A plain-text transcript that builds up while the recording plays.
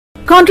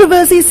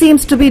Controversy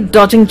seems to be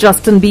dodging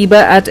Justin Bieber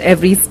at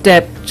every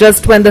step.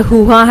 Just when the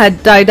hoo-ha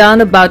had died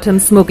down about him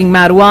smoking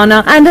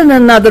marijuana and in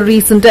another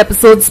recent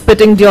episode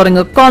spitting during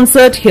a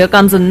concert, here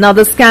comes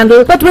another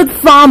scandal, but with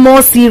far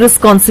more serious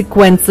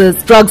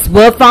consequences. Drugs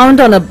were found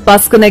on a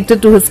bus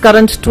connected to his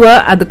current tour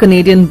at the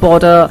Canadian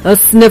border. A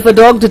sniffer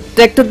dog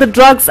detected the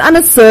drugs and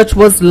a search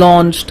was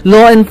launched.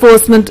 Law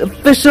enforcement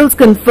officials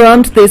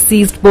confirmed they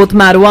seized both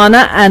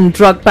marijuana and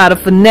drug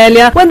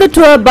paraphernalia when the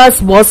tour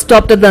bus was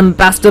stopped at the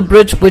Ambassador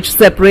Bridge, which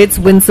separates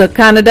Windsor,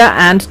 Canada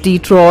and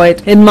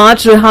Detroit. In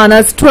March,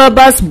 Rihanna's tour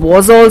bus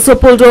was also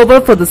pulled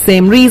over for the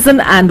same reason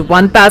and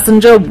one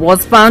passenger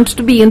was found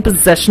to be in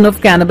possession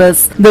of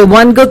cannabis. The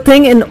one good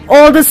thing in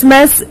all this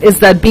mess is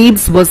that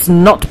Biebs was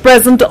not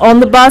present on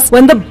the bus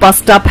when the bus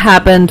stop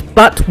happened.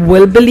 But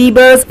will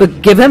believers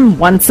forgive him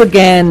once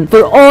again?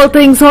 For all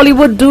things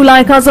Hollywood, do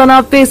like us on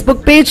our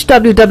Facebook page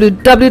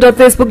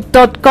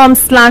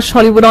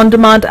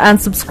www.facebook.com/HollywoodOnDemand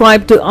and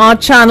subscribe to our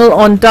channel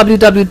on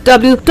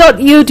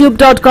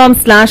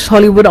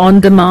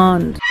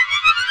www.youtube.com/HollywoodOnDemand.